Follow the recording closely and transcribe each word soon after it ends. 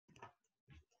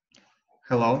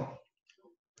Hello,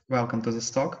 welcome to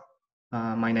this talk.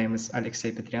 My name is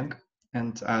Aleksei Petrenko,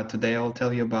 and today I'll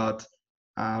tell you about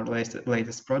our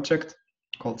latest project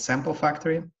called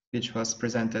SampleFactory, which was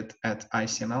presented at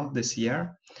ICML this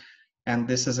year. And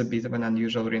this is a bit of an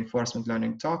unusual reinforcement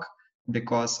learning talk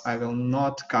because I will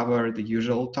not cover the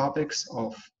usual topics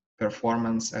of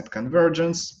performance at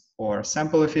convergence or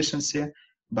sample efficiency,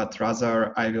 but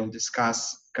rather I will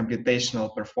discuss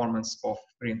computational performance of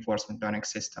reinforcement learning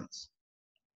systems.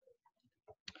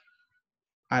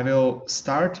 I will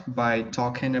start by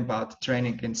talking about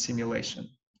training in simulation.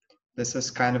 This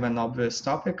is kind of an obvious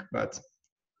topic, but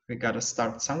we got to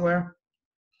start somewhere.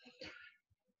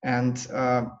 And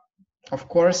of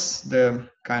course, the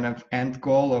kind of end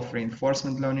goal of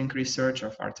reinforcement learning research,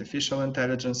 of artificial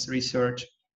intelligence research,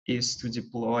 is to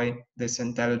deploy these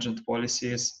intelligent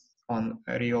policies on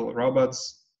real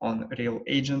robots, on real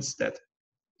agents that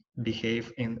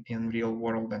behave in real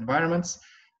world environments.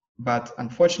 But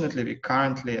unfortunately, we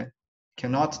currently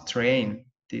cannot train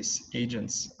these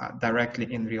agents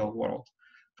directly in real world.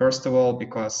 First of all,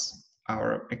 because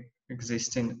our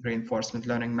existing reinforcement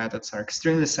learning methods are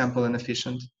extremely sample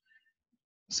inefficient.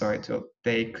 So it will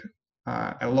take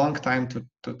a long time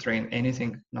to train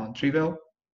anything non-trivial.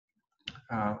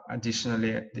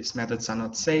 Additionally, these methods are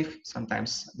not safe.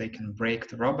 Sometimes they can break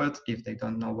the robot if they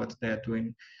don't know what they're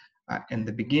doing in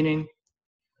the beginning.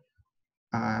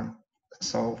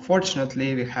 So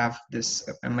fortunately, we have this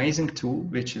amazing tool,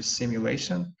 which is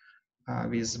simulation.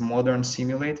 With modern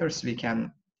simulators, we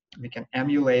can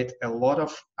emulate a lot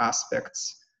of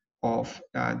aspects of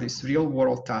these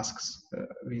real-world tasks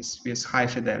with high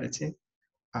fidelity.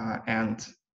 And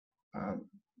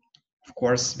of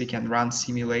course, we can run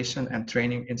simulation and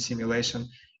training in simulation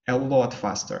a lot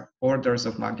faster, orders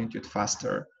of magnitude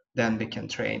faster than we can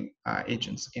train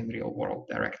agents in real world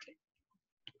directly.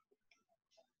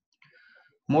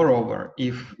 Moreover,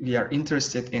 if we are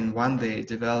interested in one day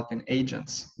developing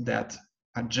agents that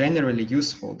are generally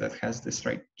useful, that has this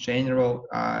general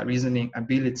reasoning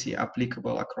ability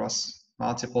applicable across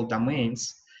multiple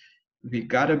domains, we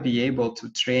gotta be able to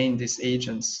train these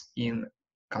agents in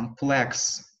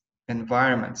complex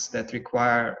environments that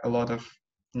require a lot of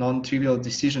non-trivial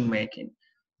decision making,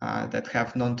 that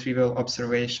have non-trivial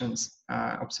observation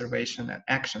and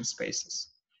action spaces,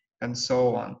 and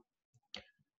so on.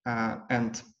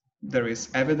 And there is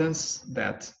evidence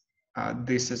that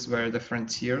this is where the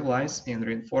frontier lies in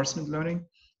reinforcement learning.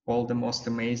 All the most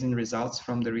amazing results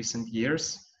from the recent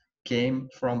years came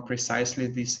from precisely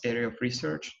this area of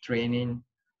research, training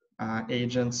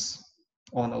agents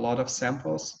on a lot of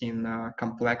samples in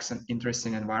complex and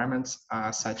interesting environments,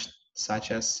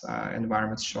 such as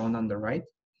environments shown on the right.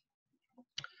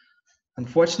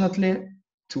 Unfortunately,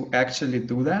 to actually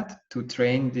do that, to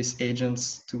train these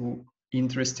agents to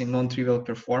interesting non-trivial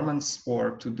performance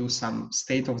or to do some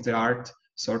state-of-the-art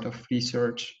sort of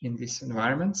research in these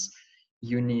environments,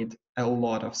 you need a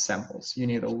lot of samples. You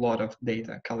need a lot of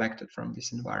data collected from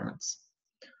these environments.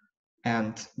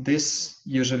 And this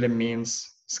usually means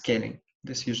scaling.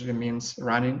 This usually means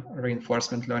running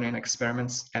reinforcement learning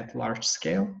experiments at large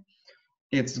scale.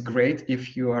 It's great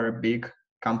if you are a big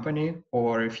company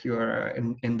or if you are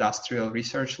an industrial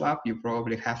research lab, you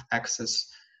probably have access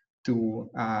to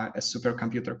a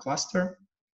supercomputer cluster.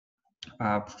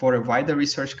 For a wider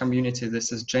research community,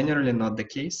 this is generally not the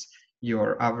case.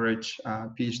 Your average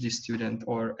PhD student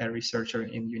or a researcher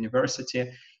in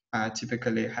university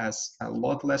typically has a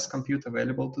lot less compute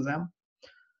available to them.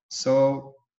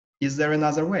 So is there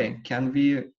another way? Can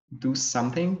we do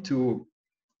something to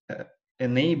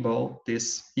enable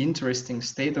this interesting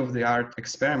state-of-the-art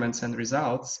experiments and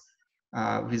results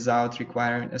without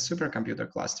requiring a supercomputer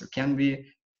cluster? Can we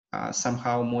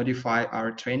somehow modify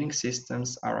our training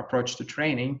systems, our approach to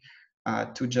training,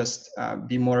 to just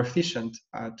be more efficient,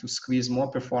 to squeeze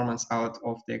more performance out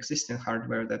of the existing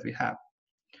hardware that we have?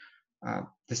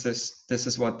 This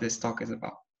is what this talk is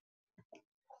about.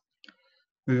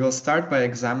 We will start by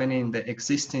examining the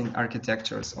existing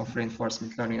architectures of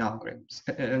reinforcement learning algorithms.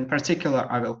 In particular,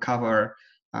 I will cover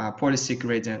policy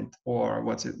gradient, or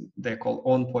what they call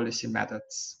on-policy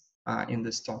methods in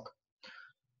this talk.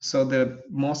 So the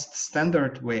most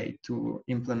standard way to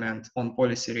implement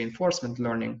on-policy reinforcement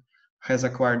learning has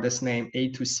acquired this name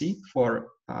A2C for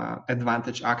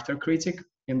advantage actor critic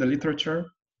in the literature.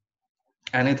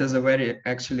 And it is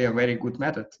actually a very good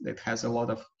method. It has a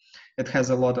lot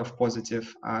of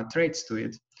positive traits to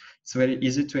it. It's very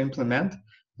easy to implement.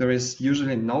 There is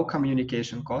usually no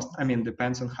communication cost. I mean,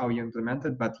 depends on how you implement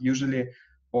it, but usually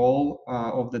all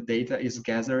of the data is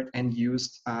gathered and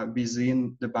used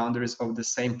within the boundaries of the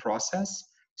same process.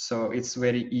 So it's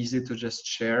very easy to just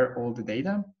share all the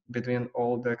data between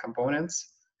all the components.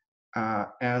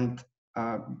 And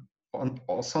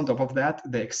also on top of that,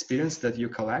 the experience that you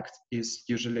collect is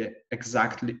usually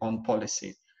exactly on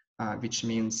policy, which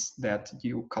means that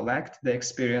you collect the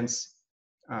experience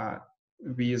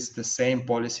with the same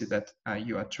policy that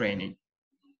you are training.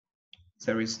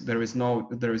 There is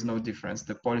no difference.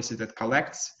 The policy that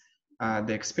collects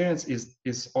the experience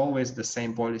is always the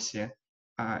same policy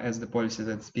as the policy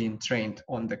that's being trained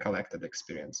on the collected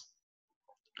experience.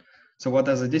 So what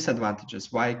are the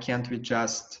disadvantages? Why can't we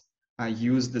just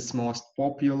use this most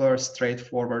popular,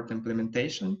 straightforward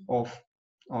implementation of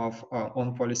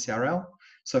on policy RL?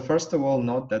 So first of all,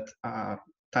 note that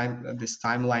this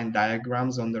timeline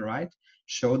diagrams on the right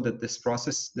show that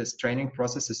this training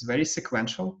process is very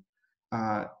sequential.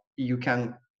 You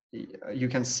can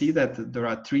see that there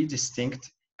are 3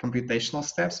 distinct computational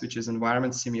steps, which is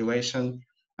environment simulation,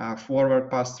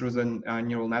 forward pass through the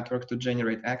neural network to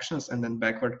generate actions, and then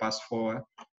backward pass for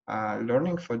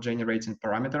learning, for generating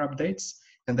parameter updates,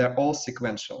 and they're all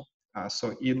sequential.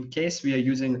 So in case we are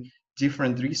using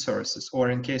different resources, or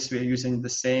in case we are using the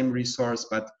same resource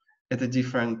but at a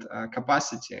different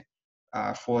capacity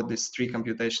for these 3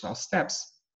 computational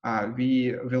steps,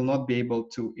 we will not be able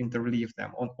to interleave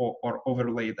them or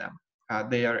overlay them.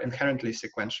 They are inherently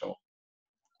sequential.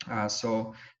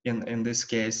 So in this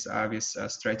case, with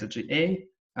strategy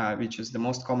A, which is the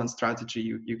most common strategy,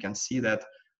 you can see that,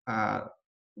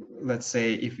 let's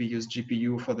say if we use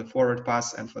GPU for the forward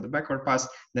pass and for the backward pass,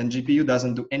 then GPU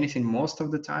doesn't do anything most of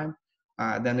the time.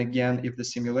 Then again, if the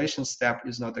simulation step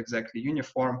is not exactly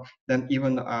uniform, then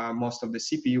even most of the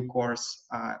CPU cores,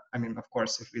 I mean, of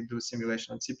course, if we do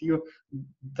simulation on CPU,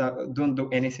 don't do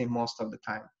anything most of the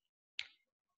time.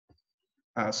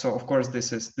 So of course,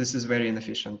 this is very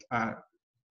inefficient.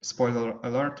 Spoiler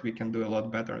alert, we can do a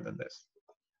lot better than this.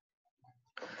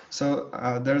 So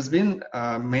there's been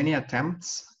many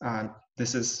attempts.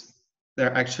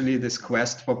 This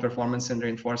quest for performance and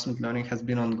reinforcement learning has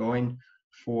been ongoing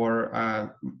for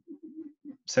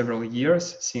several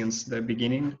years, since the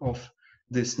beginning of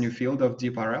this new field of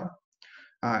deep RL.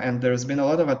 And there's been a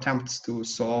lot of attempts to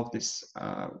solve this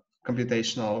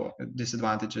computational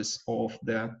disadvantages of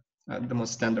the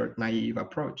most standard naive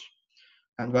approach.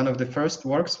 And one of the first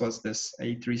works was this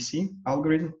A3C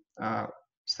algorithm,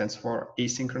 stands for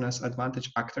asynchronous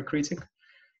advantage actor critic.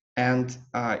 And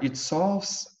it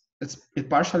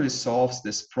partially solves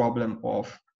this problem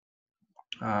of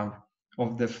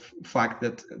the fact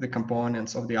that the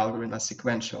components of the algorithm are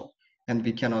sequential, and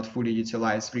we cannot fully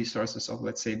utilize resources of,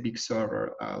 let's say, big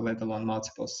server, let alone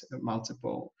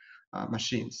multiple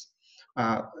machines.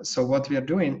 So what we are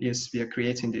doing is we are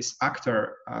creating these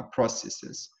actor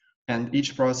processes, and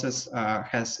each process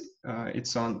has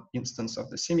its own instance of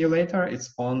the simulator,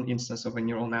 its own instance of a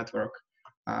neural network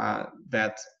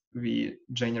that we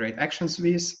generate actions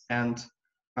with, and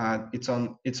its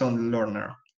own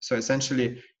learner. So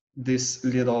essentially, this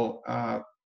little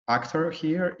actor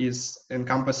here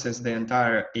encompasses the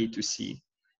entire A to C,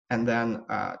 and then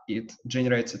it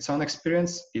generates its own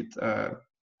experience, it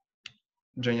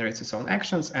generates its own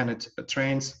actions, and it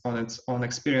trains on its own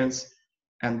experience,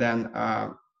 and then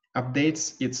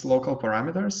updates its local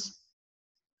parameters,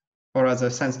 or as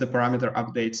a sense, the parameter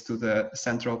updates to the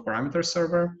central parameter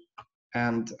server,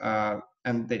 and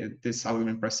this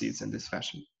algorithm proceeds in this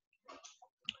fashion.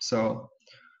 So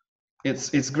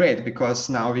it's great because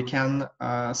now we can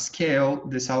scale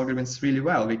these algorithms really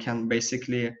well. We can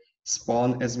basically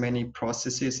spawn as many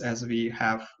processes as we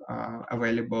have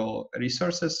available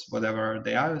resources, whatever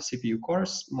they are, CPU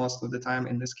cores most of the time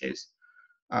in this case.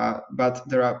 But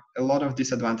there are a lot of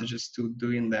disadvantages to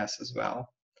doing this as well.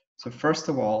 So first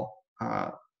of all,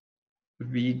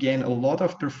 we gain a lot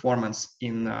of performance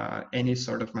in any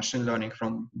sort of machine learning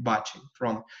from batching,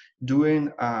 from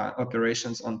doing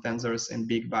operations on tensors in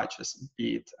big batches,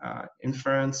 be it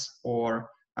inference or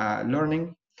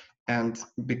learning. And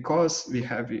because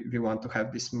we want to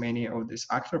have this many of these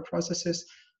actor processes,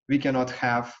 we cannot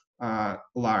have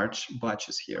large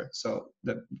batches here. So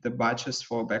the batches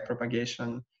for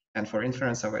backpropagation and for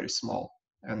inference are very small,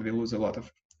 and we lose a lot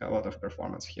of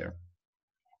performance here.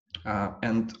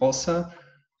 And also,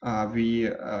 we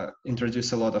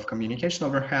introduce a lot of communication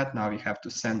overhead. Now we have to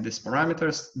send these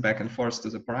parameters back and forth to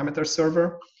the parameter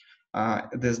server.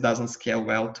 This doesn't scale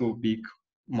well to big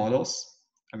models.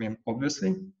 I mean,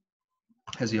 obviously,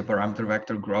 as your parameter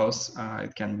vector grows,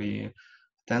 it can be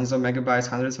tens of megabytes,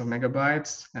 hundreds of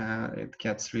megabytes. It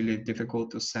gets really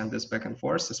difficult to send this back and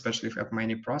forth, especially if you have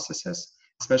many processes,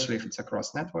 especially if it's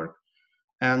across network.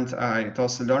 And it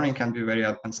also, learning can be very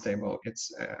unstable.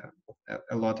 It's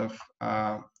a lot of,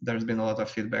 there's been a lot of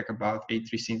feedback about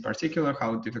A3C in particular,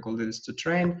 how difficult it is to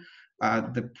train.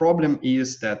 The problem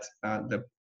is that the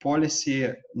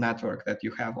policy network that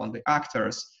you have on the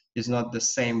actors is not the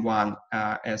same one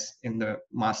as in the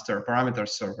master parameter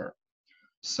server.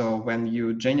 So when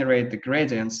you generate the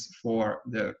gradients for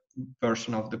the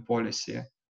version of the policy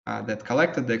that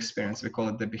collected the experience, we call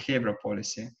it the behavioral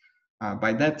policy.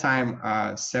 By that time,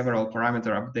 several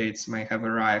parameter updates may have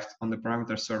arrived on the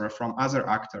parameter server from other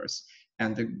actors,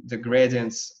 and the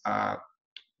gradients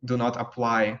do not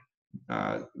apply.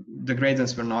 The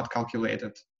gradients were not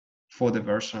calculated for the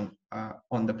version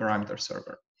on the parameter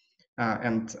server.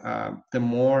 And the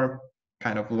more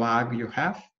kind of lag you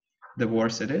have, the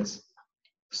worse it is.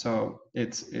 So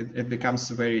it becomes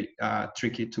very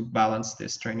tricky to balance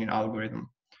this training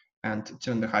algorithm and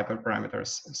tune the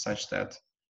hyperparameters such that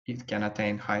it can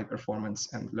attain high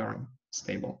performance and learn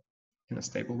in a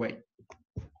stable way.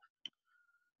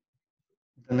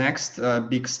 The next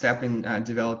big step in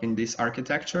developing these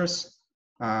architectures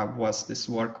was this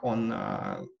work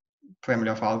on family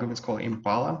of algorithms called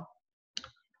Impala.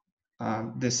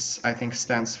 This, I think,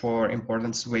 stands for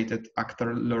Importance Weighted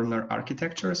Actor Learner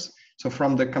Architectures. So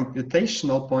from the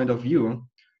computational point of view,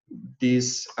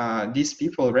 these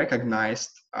people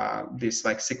recognized this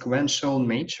like sequential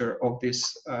nature of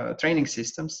these training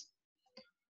systems,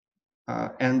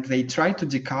 and they tried to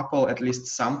decouple at least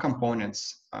some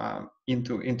components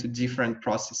into different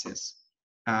processes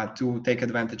to take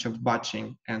advantage of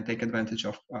batching and take advantage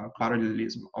of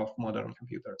parallelism of modern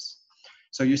computers.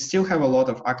 So you still have a lot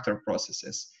of actor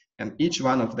processes, and each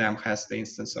one of them has the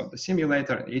instance of the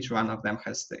simulator, and each one of them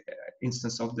has the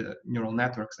instance of the neural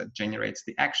networks that generates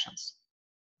the actions.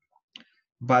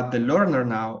 But the learner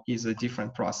now is a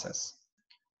different process.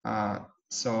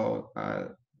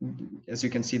 As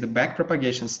you can see, the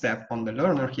backpropagation step on the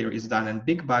learner here is done in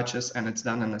big batches, and it's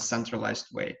done in a centralized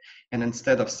way. And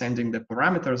instead of sending the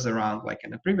parameters around like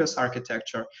in a previous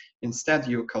architecture, instead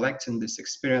you're collecting this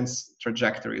experience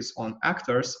trajectories on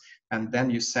actors, and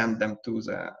then you send them to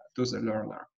the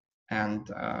learner. And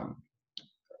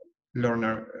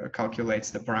learner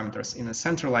calculates the parameters in a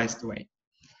centralized way.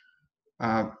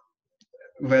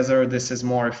 Whether this is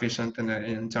more efficient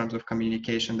in terms of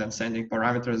communication than sending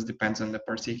parameters depends on the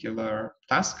particular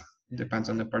task, depends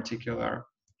on the particular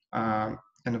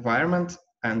environment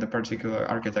and the particular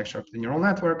architecture of the neural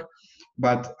network.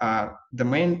 But the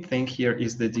main thing here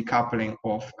is the decoupling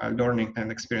of learning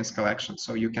and experience collection.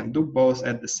 So you can do both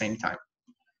at the same time.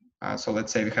 So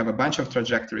let's say we have a bunch of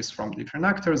trajectories from different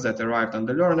actors that arrived on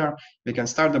the learner. We can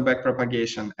start the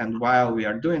backpropagation, and while we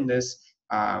are doing this,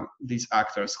 these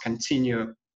actors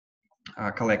continue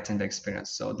collecting the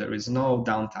experience. So there is no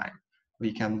downtime.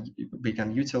 We can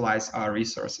utilize our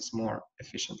resources more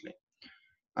efficiently.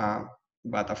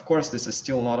 But of course, this is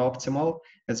still not optimal.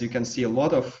 As you can see, a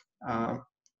lot of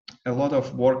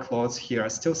workloads here are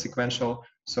still sequential.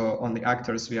 So on the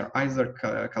actors, we are either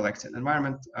collecting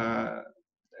environment,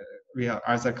 we are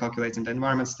either calculating the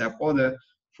environment step or the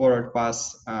forward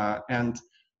pass, and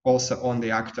also on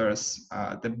the actors,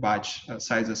 the batch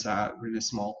sizes are really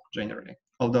small generally,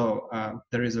 although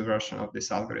there is a version of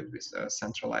this algorithm with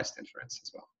centralized inference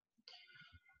as well.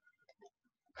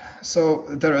 So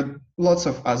there are lots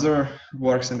of other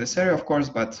works in this area, of course,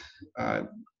 but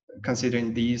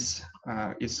considering these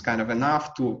is kind of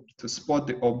enough to spot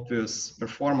the obvious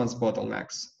performance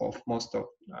bottlenecks of most of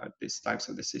these types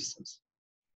of the systems.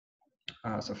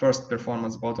 So first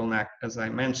performance bottleneck, as I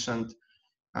mentioned,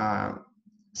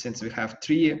 since we have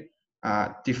three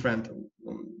different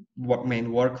main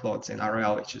workloads in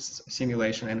RL, which is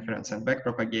simulation, inference, and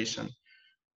backpropagation,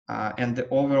 and the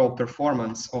overall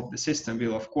performance of the system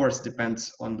will of course depend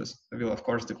on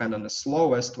the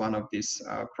slowest one of these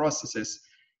processes.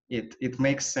 It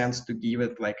makes sense to give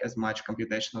it like as much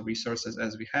computational resources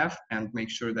as we have, and make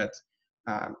sure that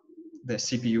the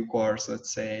CPU cores,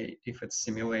 let's say if it's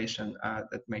simulation,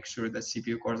 that make sure that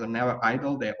CPU cores are never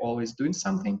idle, they're always doing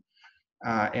something.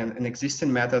 And in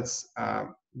existing methods,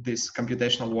 these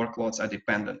computational workloads are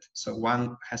dependent. So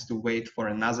one has to wait for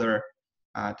another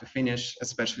to finish,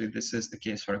 especially this is the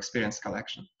case for experience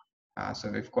collection.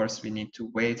 So of course we need to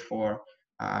wait for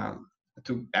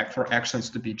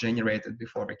actions to be generated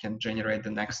before we can generate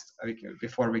the next,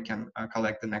 before we can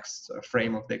collect the next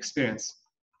frame of the experience.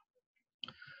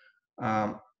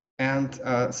 And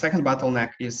second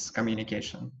bottleneck is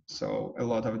communication. So a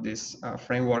lot of these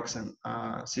frameworks and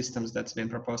systems that's been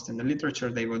proposed in the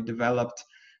literature, they were developed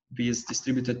with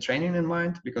distributed training in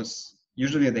mind, because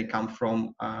usually they come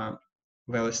from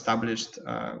well-established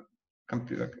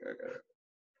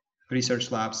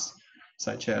research labs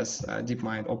such as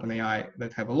DeepMind, OpenAI,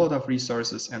 that have a lot of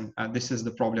resources, and this is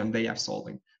the problem they are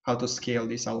solving: how to scale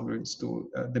these algorithms to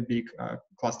the big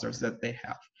clusters that they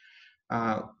have.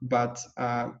 But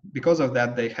because of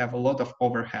that, they have a lot of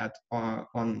overhead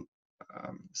on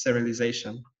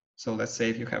serialization. So let's say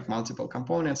if you have multiple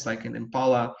components, like in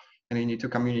Impala, and you need to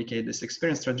communicate these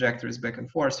experience trajectories back and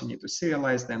forth, you need to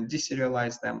serialize them,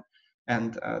 deserialize them.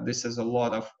 And this is a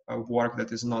lot of work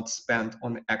that is not spent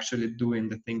on actually doing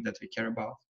the thing that we care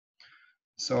about.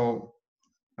 So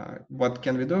what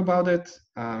can we do about it?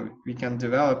 We can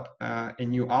develop a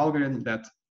new algorithm that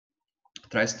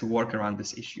tries to work around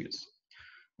these issues.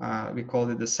 We call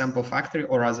it the SampleFactory,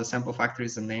 or rather SampleFactory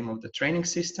is the name of the training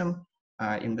system.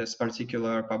 In this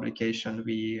particular publication,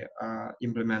 we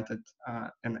implemented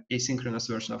an asynchronous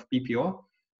version of PPO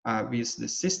with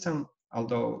this system,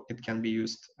 although it can be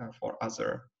used for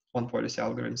other on-policy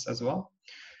algorithms as well.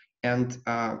 And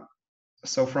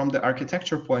so from the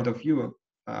architecture point of view,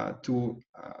 to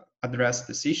address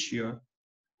this issue,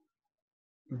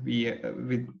 we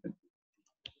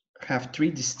have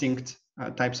three distinct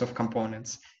types of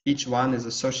components. Each one is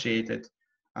associated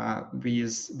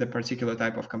with the particular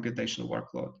type of computational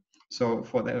workload. So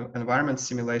for the environment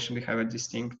simulation, we have a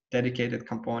distinct dedicated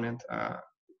component,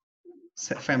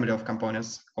 family of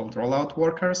components called rollout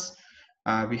workers.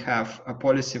 We have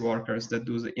policy workers that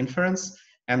do the inference,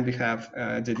 and we have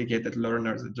dedicated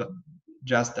learners that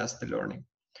just does the learning.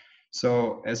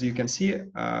 So as you can see,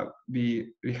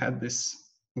 we had this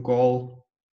goal,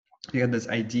 we had this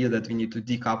idea that we need to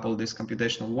decouple these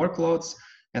computational workloads,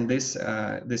 and this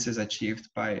is achieved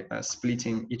by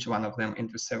splitting each one of them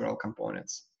into several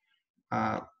components.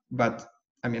 But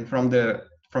I mean,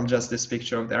 from just this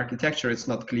picture of the architecture, it's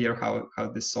not clear how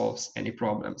this solves any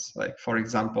problems. Like, for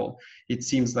example, it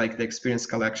seems like the experience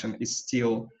collection is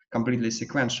still completely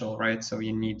sequential, right? So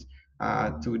you need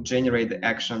to generate the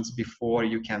actions before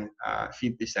you can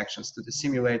feed these actions to the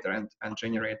simulator and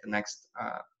generate the next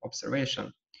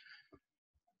observation.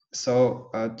 So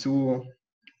to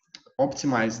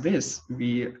optimize this,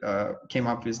 we came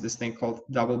up with this thing called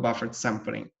double buffered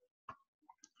sampling.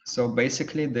 So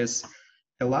basically, this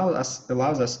allows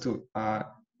us to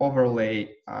overlay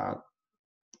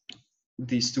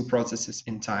these two processes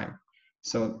in time.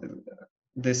 So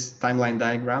this timeline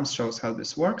diagram shows how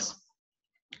this works.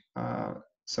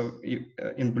 So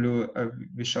in blue,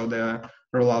 we show the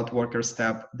rollout worker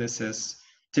step. This is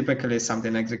typically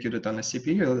something executed on a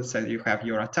CPU. Let's say you have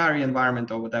your Atari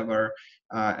environment or whatever,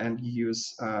 and you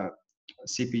use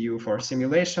CPU for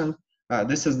simulation.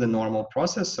 This is the normal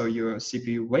process. So your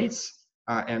CPU waits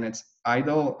and it's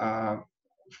idle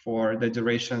for the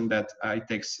duration that it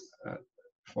takes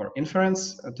for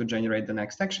inference to generate the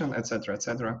next action, etc.,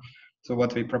 etc. So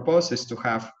what we propose is to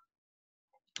have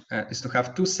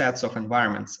two sets of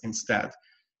environments instead.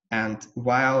 And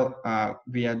while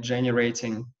we are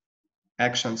generating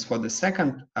actions for the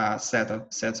second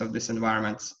sets of these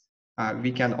environments,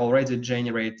 we can already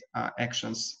generate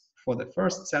actions for the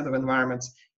first set of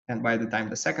environments. And by the time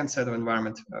the second set of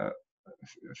environments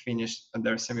finish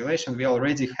their simulation, we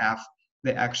already have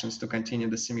the actions to continue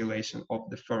the simulation of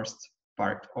the first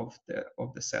part of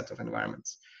the set of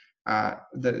environments.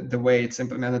 The way it's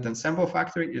implemented in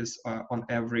SampleFactory is on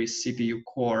every CPU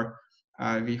core,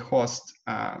 we host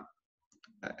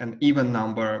an even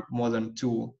number, more than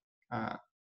 2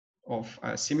 of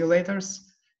simulators,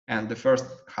 and the first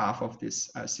half of these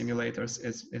simulators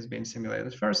is being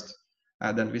simulated first.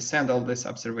 Then we send all these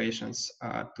observations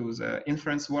to the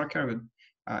inference worker,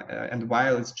 and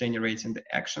while it's generating the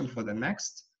action for the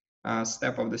next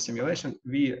step of the simulation,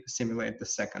 we simulate the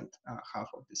second half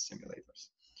of these simulators.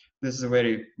 This is a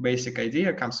very basic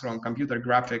idea, comes from computer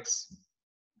graphics.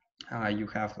 You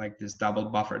have like this double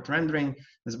buffered rendering.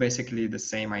 It's basically the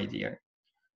same idea,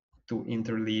 to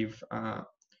interleave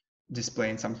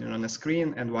displaying something on a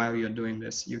screen, and while you're doing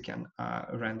this, you can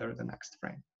render the next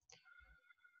frame.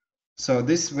 So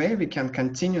this way, we can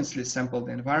continuously sample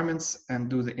the environments and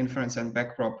do the inference and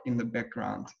backprop in the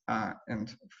background.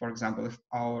 And for example, if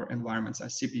our environments are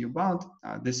CPU bound,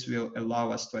 this will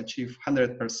allow us to achieve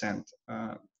 100%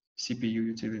 CPU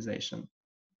utilization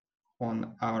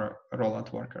on our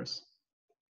rollout workers,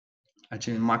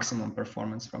 achieving maximum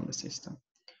performance from the system.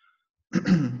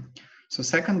 So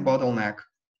second bottleneck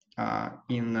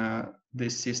in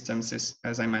these systems is,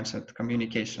 as I mentioned,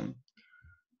 communication.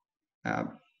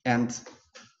 And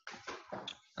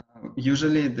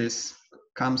usually this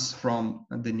comes from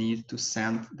the need to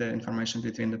send the information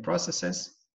between the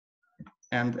processes.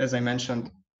 And as I mentioned,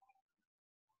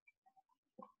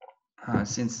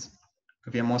 since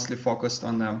we are mostly focused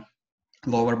on the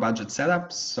lower budget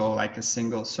setups, so like a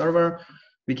single server,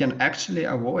 we can actually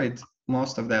avoid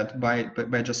most of that by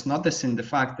just noticing the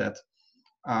fact that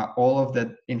all of that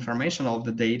information, all of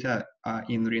the data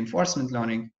in reinforcement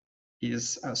learning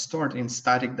is stored in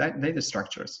static data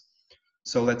structures.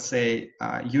 So let's say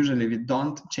usually we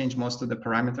don't change most of the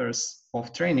parameters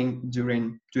of training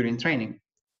during training.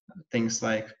 Things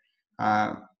like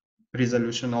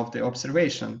resolution of the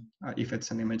observation, if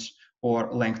it's an image,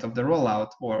 or length of the rollout,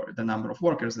 or the number of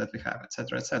workers that we have,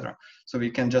 etc., etc. So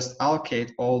we can just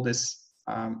allocate all this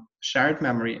shared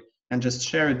memory and just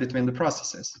share it between the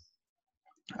processes.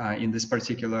 In this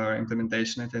particular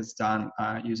implementation, it is done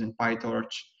using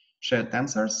PyTorch shared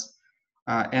tensors.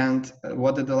 And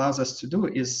what it allows us to do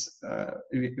is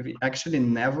we actually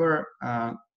never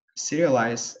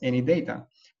serialize any data.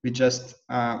 We just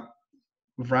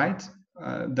write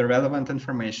the relevant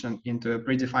information into a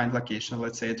predefined location,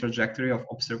 let's say a trajectory of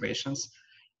observations,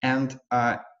 and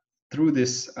through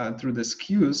this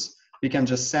queues, we can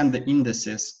just send the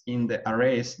indices in the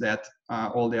arrays that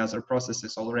all the other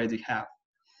processes already have.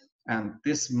 And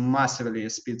this massively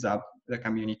speeds up the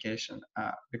communication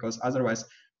because otherwise,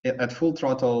 at full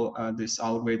throttle, this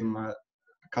algorithm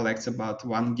collects about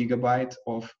 1 gigabyte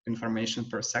of information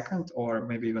per second, or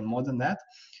maybe even more than that.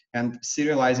 And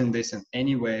serializing this in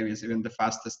any way with even the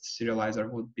fastest serializer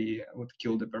would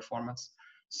kill the performance.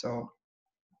 So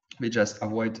we just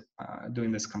avoid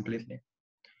doing this completely.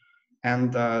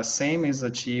 And same is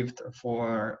achieved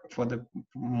for the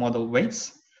model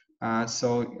weights.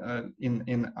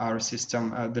 In our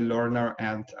system, the learner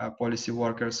and policy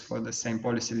workers for the same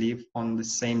policy live on the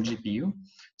same GPU.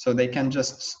 So they can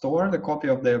just store the copy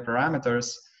of their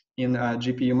parameters in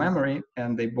GPU memory,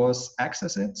 and they both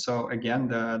access it. So again,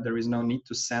 there is no need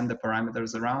to send the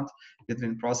parameters around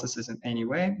between processes in any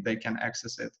way. They can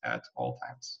access it at all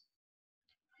times.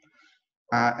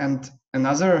 And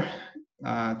another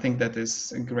thing that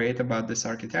is great about this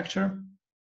architecture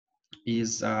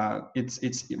is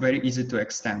it's very easy to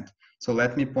extend. So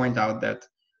let me point out that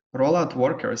rollout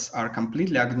workers are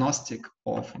completely agnostic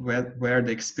of where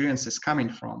the experience is coming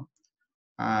from.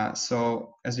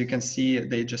 So as you can see,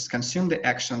 they just consume the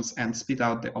actions and spit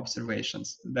out the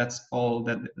observations. That's all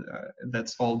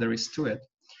there is to it.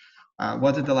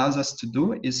 What it allows us to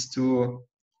do is to,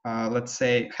 let's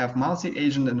say, have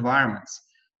multi-agent environments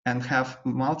and have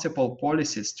multiple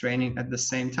policies training at the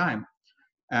same time.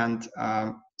 And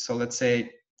so let's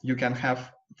say you can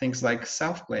have things like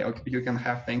self-play, or you can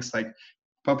have things like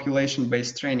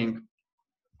population-based training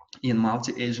in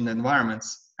multi-agent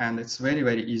environments. And it's very,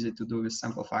 very easy to do with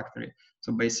SampleFactory.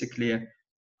 So basically,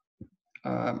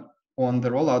 on the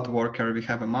rollout worker, we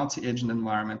have a multi-agent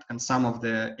environment, and some of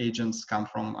the agents come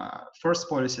from first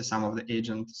policy, some of the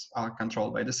agents are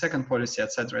controlled by the second policy,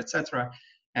 etc., etc.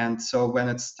 And so when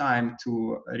it's time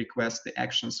to request the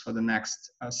actions for the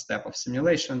next step of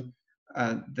simulation,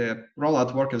 the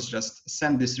rollout workers just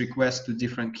send this request to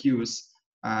different queues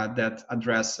that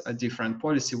address different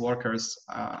policy workers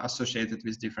associated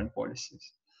with different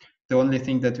policies. The only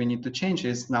thing that we need to change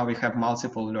is now we have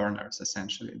multiple learners,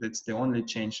 essentially. That's the only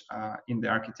change in the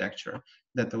architecture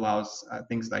that allows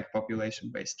things like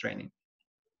population-based training.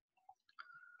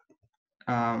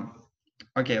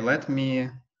 Okay, let me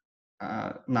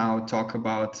now talk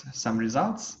about some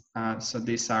results. So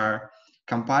these are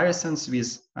comparisons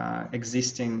with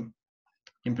existing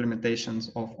implementations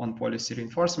of on-policy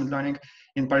reinforcement learning.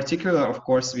 In particular, of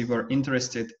course, we were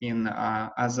interested in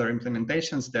other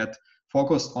implementations that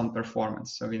focused on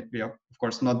performance. So we are, of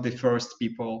course, not the first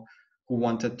people who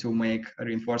wanted to make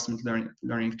reinforcement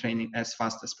learning training as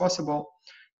fast as possible.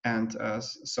 And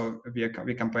so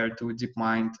we compared to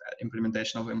DeepMind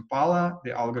implementation of Impala,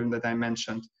 the algorithm that I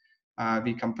mentioned.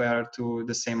 We compared to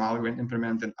the same algorithm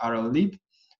implemented in RLlib.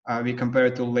 We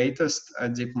compared to latest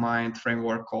DeepMind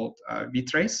framework called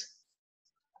vTrace,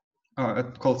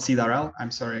 called CDRL,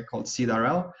 called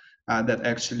CDRL, that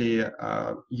actually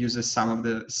uses some of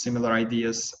the similar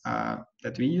ideas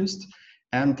that we used.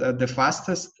 And the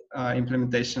fastest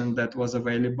implementation that was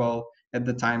available at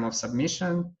the time of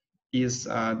submission is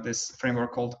this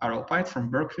framework called RLPython from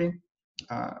Berkeley.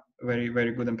 Very,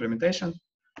 very good implementation.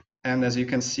 And as you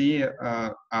can see,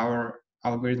 our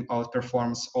algorithm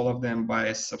outperforms all of them by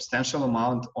a substantial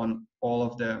amount on all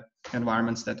of the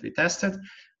environments that we tested.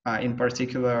 In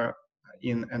particular,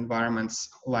 in environments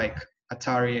like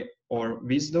Atari or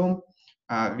Wisdom,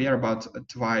 we are about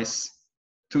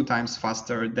two times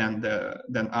faster than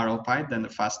RLPython, than the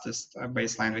fastest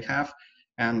baseline we have,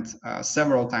 and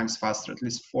several times faster, at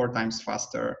least 4 times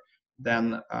faster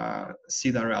than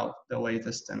CDRL, the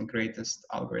latest and greatest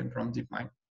algorithm from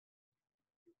DeepMind.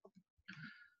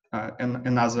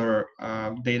 another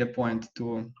data point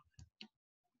to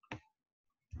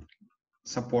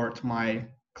support my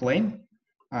claim.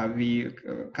 We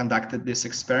conducted these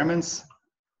experiments.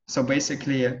 So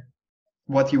basically,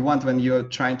 what you want when you're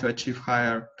trying to achieve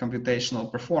higher computational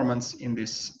performance in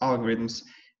these algorithms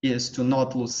is to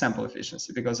not lose sample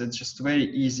efficiency, because it's just very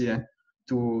easy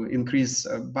to increase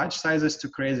batch sizes to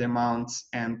crazy amounts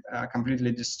and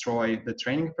completely destroy the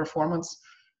training performance.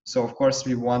 So of course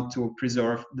we want to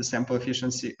preserve the sample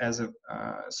efficiency as a,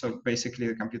 so basically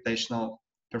the computational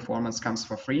performance comes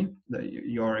for free.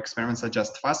 Your experiments are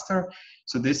just faster.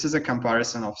 So this is a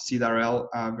comparison of SOTA-level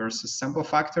versus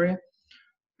SampleFactory.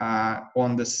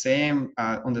 On the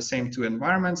same two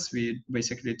environments, we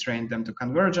basically trained them to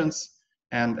convergence.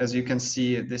 And as you can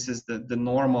see, this is the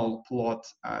normal plot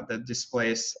that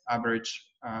displays average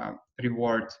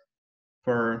reward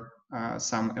per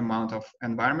some amount of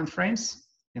environment frames.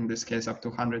 In this case, up to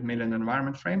 100 million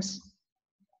environment frames.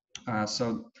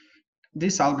 So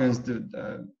these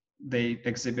algorithms, they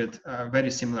exhibit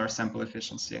very similar sample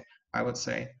efficiency, I would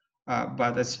say.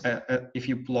 But as, if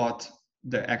you plot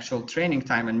the actual training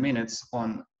time in minutes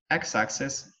on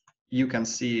x-axis, you can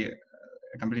see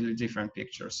a completely different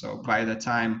picture. So by the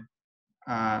time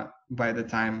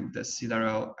the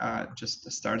SOTA-level just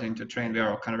starting to train, we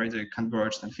are already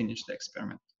converged and finished the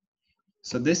experiment.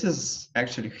 So this is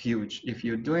actually huge. If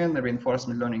you're doing the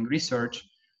reinforcement learning research,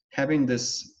 having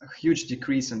this huge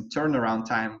decrease in turnaround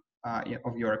time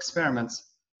of your experiments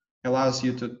allows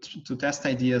you to test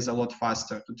ideas a lot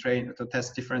faster, to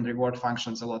test different reward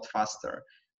functions a lot faster,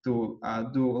 to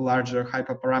do larger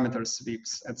hyperparameter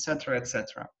sweeps, etc.,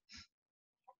 etc.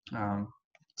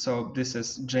 So this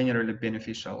is generally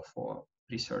beneficial for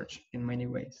research in many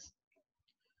ways.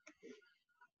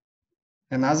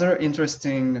 Another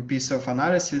interesting piece of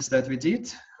analysis that we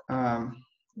did,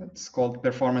 it's called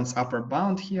performance upper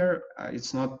bound here.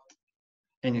 It's not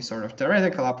any sort of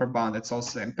theoretical upper bound, it's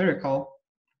also empirical.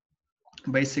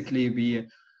 Basically, we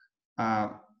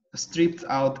stripped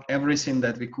out everything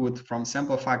that we could from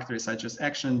SampleFactory, such as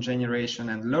action generation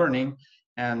and learning,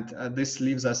 and this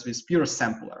leaves us with pure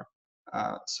sampler.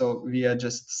 So we are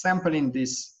just sampling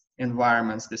these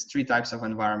environments, these three types of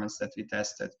environments that we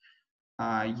tested,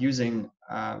 using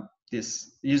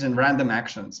random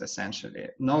actions, essentially.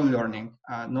 No learning,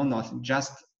 no nothing,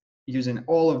 just using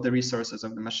all of the resources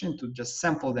of the machine to just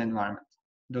sample the environment,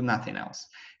 do nothing else.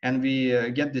 And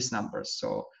we get these numbers.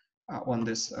 So on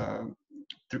this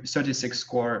 36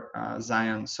 core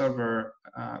Xeon server,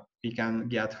 we can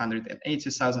get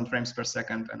 180,000 frames per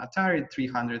second on Atari,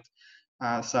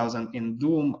 300,000 in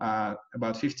Doom,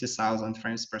 about 50,000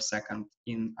 frames per second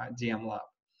in DMLab.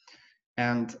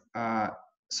 And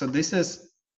so this is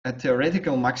a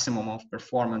theoretical maximum of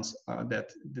performance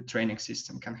that the training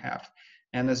system can have.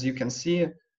 And as you can see,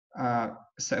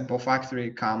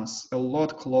 SampleFactory comes a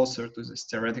lot closer to this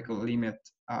theoretical limit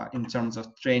in terms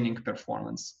of training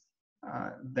performance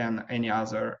than any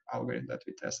other algorithm that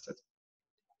we tested.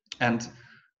 And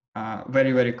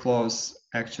very, very close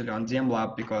actually on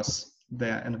DMLab, because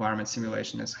the environment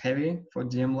simulation is heavy for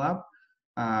DMLab.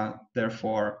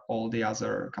 Therefore, all the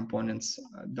other components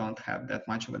don't have that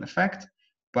much of an effect.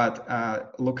 But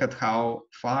look at how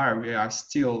far we are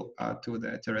still to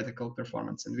the theoretical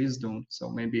performance in Wisdom. So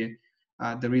maybe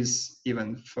there is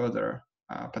even further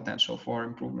potential for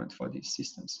improvement for these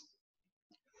systems.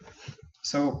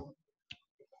 So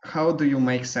how do you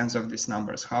make sense of these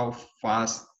numbers? How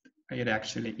fast it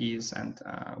actually is, and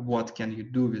what can you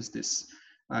do with this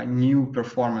new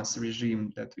performance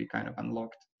regime that we kind of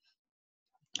unlocked?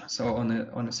 So on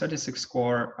a 36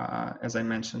 core, as I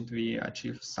mentioned, we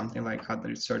achieved something like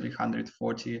 130,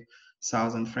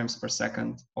 140,000 frames per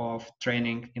second of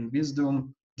training in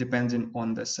Wisdom, depending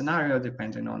on the scenario,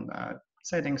 depending on the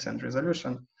settings and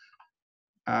resolution.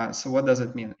 So what does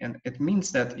it mean? And it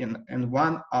means that in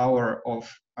 1 hour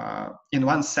of, in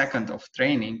 1 second of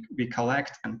training, we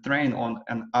collect and train on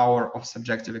an hour of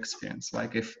subjective experience.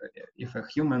 Like if a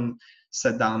human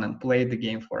sat down and played the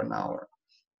game for an hour.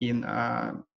 In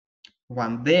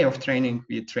 1 day of training,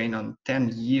 we train on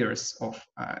 10 years of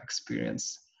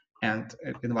experience, and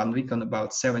in 1 week on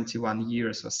about 71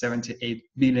 years or 78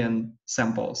 billion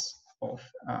samples of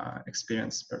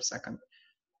experience per second.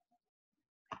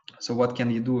 So what can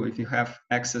you do if you have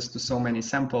access to so many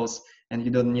samples and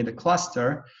you don't need a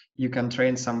cluster? You can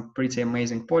train some pretty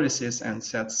amazing policies and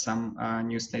set some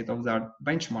new state-of-the-art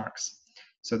benchmarks.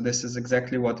 So this is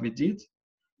exactly what we did.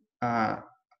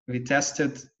 We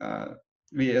tested,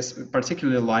 we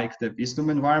particularly like the Wisdom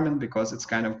environment because it's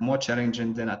kind of more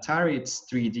challenging than Atari. It's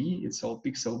 3D, it's all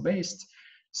pixel based.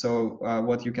 So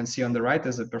what you can see on the right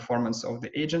is the performance of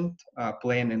the agent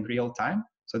playing in real time.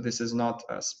 So this is not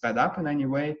sped up in any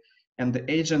way. And the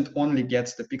agent only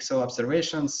gets the pixel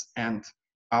observations and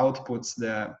outputs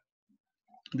the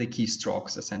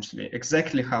keystrokes, essentially,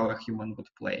 exactly how a human would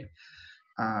play.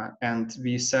 And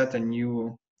we set a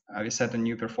new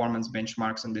performance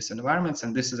benchmarks on these environments,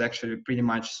 and this is actually pretty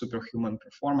much superhuman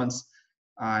performance.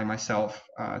 I myself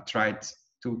tried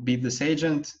to beat this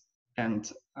agent,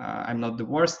 and I'm not the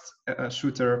worst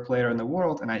shooter player in the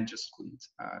world, and I just couldn't.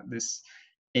 These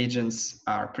agents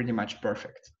are pretty much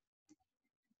perfect.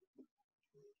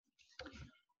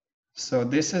 So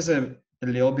this is a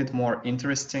little bit more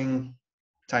interesting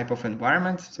type of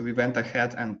environment. So we went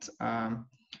ahead and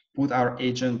put our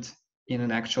agent in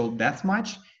an actual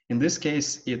deathmatch. In this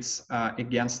case, it's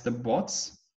against the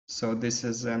bots. So this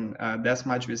is a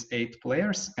deathmatch with 8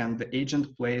 players, and the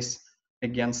agent plays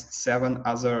against 7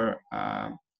 other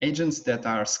agents that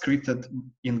are scripted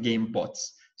in-game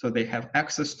bots. So they have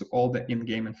access to all the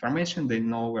in-game information. They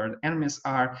know where the enemies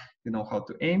are. They know how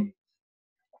to aim.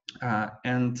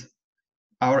 And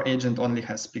our agent only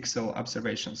has pixel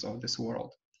observations of this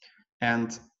world.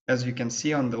 And as you can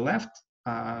see on the left,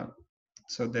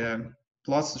 so the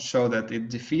plots show that it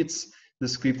defeats the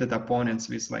scripted opponents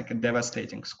with like a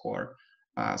devastating score.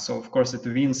 So of course it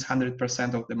wins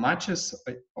 100% of the matches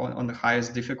on the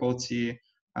highest difficulty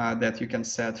that you can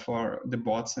set for the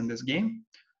bots in this game.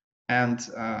 And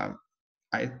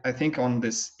I think on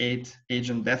this 8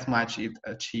 agent deathmatch, it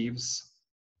achieves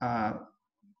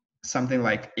something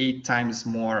like 8 times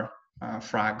more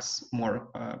frags, more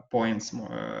points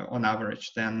more, on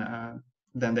average than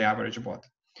the average bot.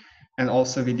 And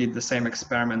also we did the same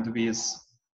experiment with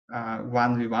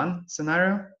 1v1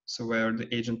 scenario, so where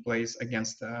the agent plays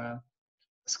against a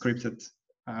scripted,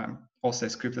 also a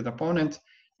scripted opponent,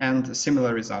 and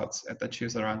similar results. It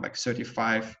achieves around like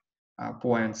 35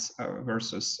 points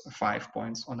versus 5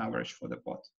 points on average for the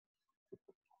bot.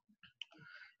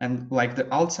 And like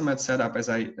the ultimate setup, as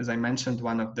I mentioned,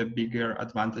 one of the bigger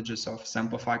advantages of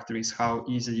SampleFactory is how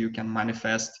easy you can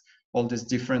manifest all these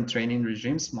different training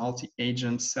regimes,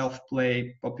 multi-agent,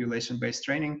 self-play, population-based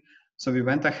training. So we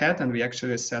went ahead and we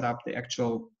actually set up the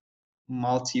actual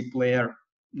multiplayer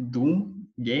Doom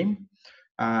game.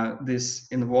 This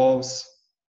involves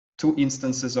 2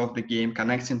 instances of the game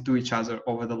connecting to each other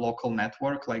over the local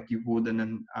network, like you would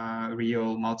in a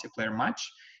real multiplayer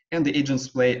match. And the agents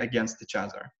play against each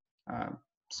other.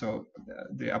 So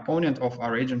the opponent of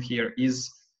our agent here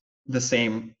is the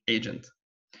same agent.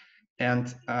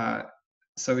 And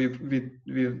so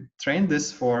we've trained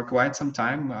this for quite some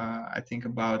time, I think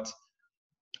about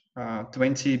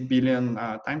 20 billion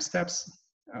time steps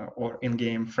or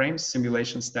in-game frames,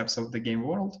 simulation steps of the game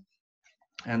world.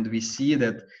 And we see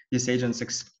that these agents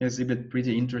exhibit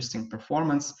pretty interesting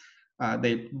performance.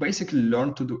 They basically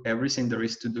learn to do everything there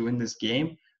is to do in this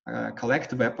game.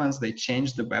 Collect weapons, they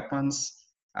change the weapons,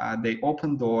 they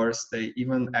open doors, they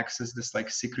even access this like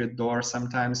secret door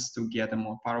sometimes to get a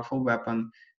more powerful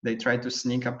weapon. They try to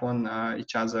sneak upon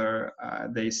each other,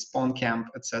 they spawn camp,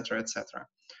 etc., etc.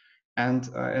 And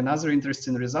another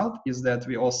interesting result is that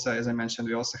we also, as I mentioned,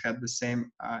 we also had the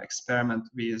same experiment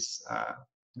with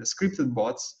the scripted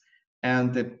bots,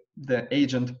 and the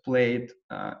agent played,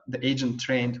 the agent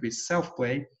trained with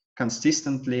self-play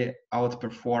consistently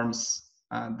outperforms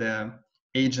the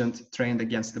agent trained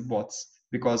against the bots,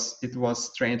 because it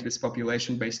was trained with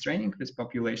population-based training, with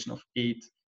population of 8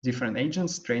 different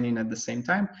agents training at the same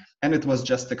time, and it was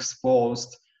just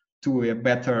exposed to a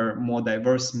better, more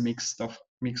diverse mix of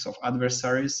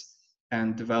adversaries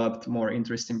and developed more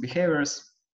interesting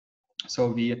behaviors.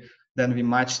 So we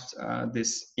matched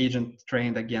this agent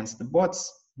trained against the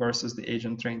bots versus the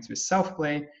agent trained with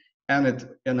self-play, and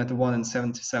it won in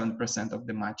 77% of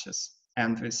the matches,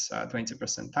 and with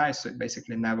 20% ties, so it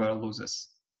basically never loses.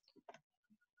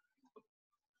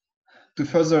 To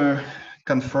further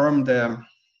confirm the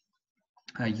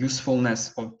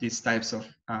usefulness of these types of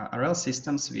RL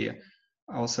systems, we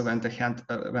also went ahead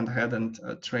and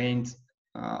trained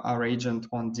our agent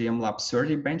on DMLab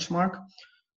 30 benchmark.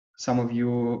 Some of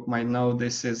you might know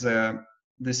this is a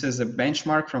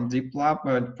benchmark from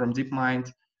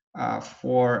DeepMind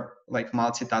for like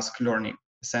multitask learning.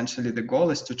 Essentially, the goal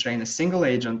is to train a single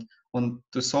agent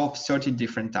to solve 30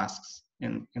 different tasks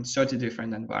in 30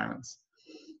 different environments.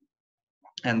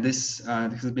 And this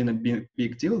has been a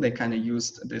big deal. They kind of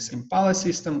used this Impala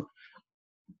system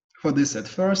for this at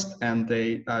first, and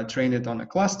they trained it on a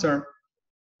cluster.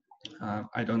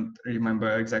 I don't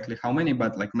remember exactly how many,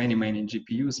 but like many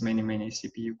GPUs, many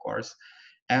CPU cores.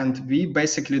 And we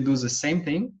basically do the same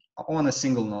thing on a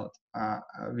single node.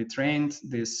 We trained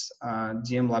this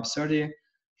DMLab30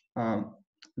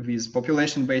 with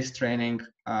population-based training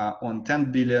on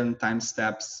 10 billion time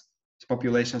steps,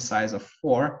 population size of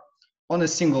 4, on a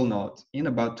single node in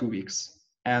about 2 weeks.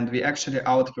 And we actually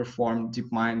outperformed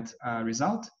DeepMind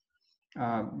result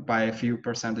by a few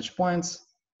percentage points.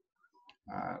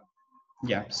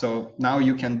 Yeah, so now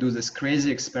you can do this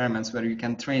crazy experiments where you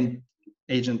can train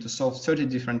agent to solve 30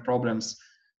 different problems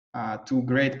to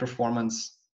great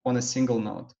performance on a single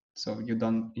node. So you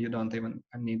don't even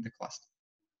need the cluster.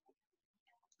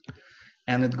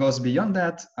 And it goes beyond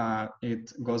that.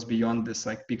 It goes beyond this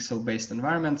like pixel-based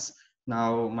environments.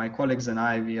 Now my colleagues and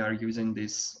I, we are using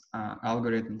this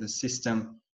algorithm, this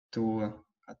system to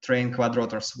train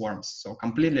quadrotor swarms. So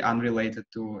completely unrelated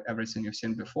to everything you've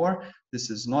seen before. This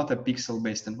is not a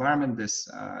pixel-based environment. This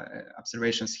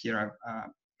observations here are,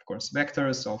 of course,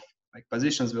 vectors of like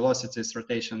positions, velocities,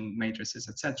 rotation matrices,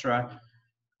 etc.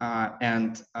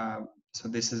 So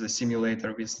this is a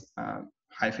simulator with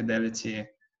high fidelity,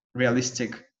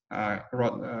 realistic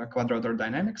quadrotor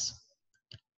dynamics.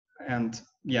 And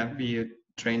yeah, we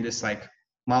train this like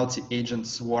multi-agent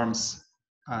swarms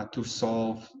to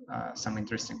solve some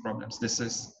interesting problems. This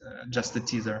is just a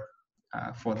teaser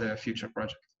for the future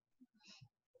project.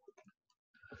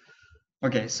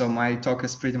 Okay, so my talk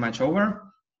is pretty much over.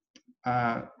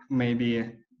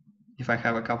 Maybe if I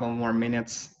have a couple more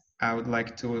minutes, I would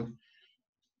like to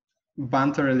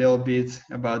banter a little bit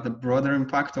about the broader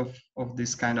impact of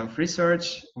this kind of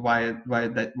research, why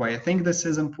I think this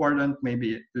is important,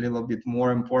 maybe a little bit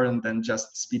more important than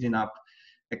just speeding up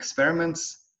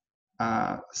experiments.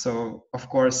 So of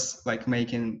course, like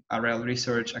making RL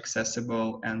research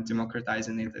accessible and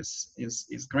democratizing it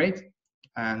is great,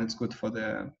 and it's good for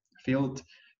the field,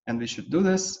 and we should do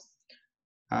this.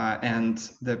 And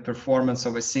the performance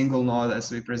of a single node,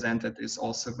 as we presented, is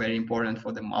also very important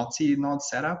for the multi-node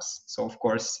setups. So of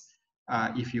course,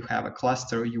 if you have a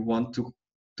cluster, you want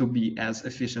to be as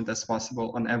efficient as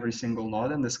possible on every single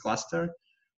node in this cluster.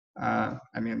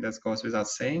 I mean, that goes without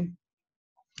saying.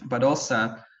 But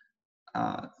also,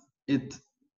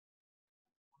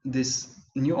 these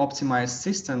new optimized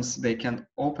systems, they can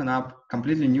open up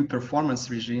completely new performance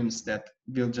regimes that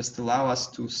will just allow us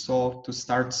to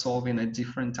start solving a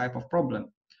different type of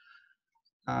problem.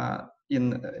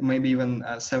 In maybe even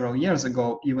several years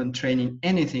ago, even training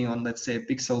anything on, let's say,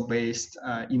 pixel-based,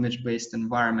 image-based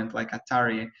environment like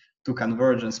Atari to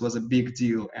convergence was a big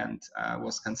deal and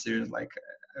was considered like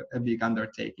a big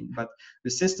undertaking. But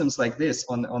with systems like this,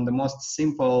 on the most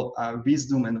simple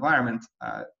wisdom environments,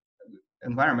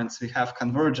 we have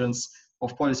convergence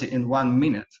of policy in 1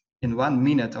 minute. In 1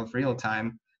 minute of real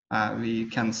time, we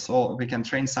can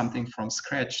train something from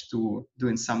scratch to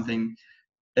doing something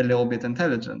a little bit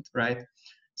intelligent, right?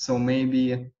 So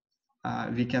maybe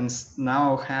we can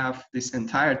now have this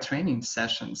entire training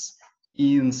sessions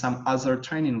in some other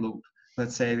training loop.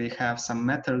 Let's say we have some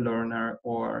meta learner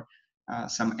or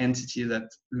some entity that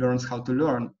learns how to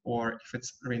learn, or if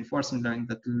it's reinforcement learning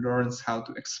that learns how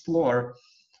to explore.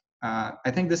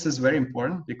 I think this is very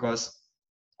important because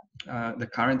the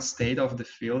current state of the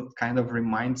field kind of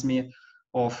reminds me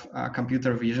of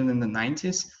computer vision in the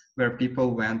 90s, where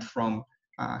people went from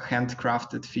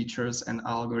handcrafted features and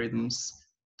algorithms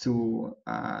to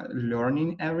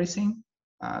learning everything.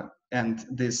 And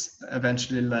this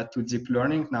eventually led to deep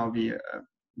learning. Now we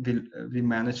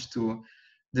managed to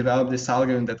develop this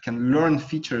algorithm that can learn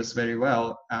features very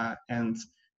well, and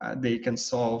they can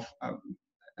solve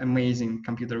amazing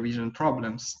computer vision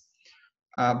problems.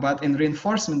 But in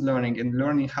reinforcement learning, in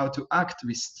learning how to act,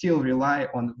 we still rely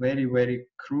on very, very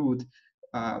crude,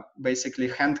 basically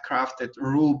handcrafted,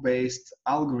 rule-based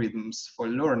algorithms for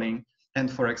learning and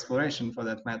for exploration, for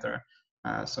that matter.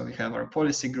 So we have our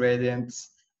policy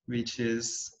gradients, which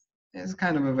is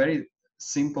kind of a very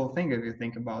simple thing if you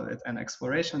think about it. And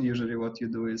exploration, usually what you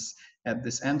do is add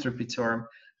this entropy term.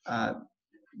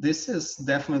 This is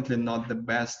definitely not the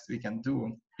best we can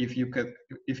do. If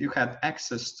you had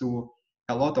access to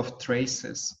a lot of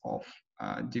traces of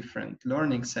different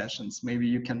learning sessions, maybe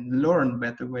you can learn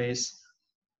better ways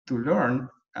to learn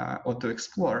or to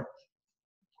explore.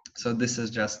 So this is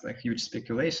just a huge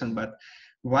speculation, but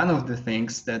one of the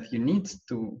things that you need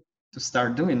to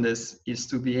start doing this is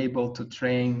to be able to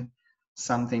train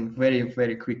something very,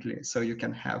 very quickly, so you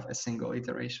can have a single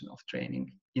iteration of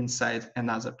training inside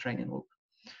another training loop.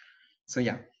 So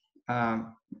yeah,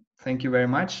 thank you very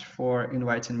much for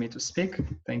inviting me to speak.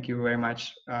 Thank you very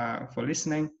much for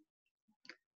listening.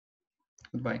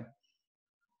 Goodbye.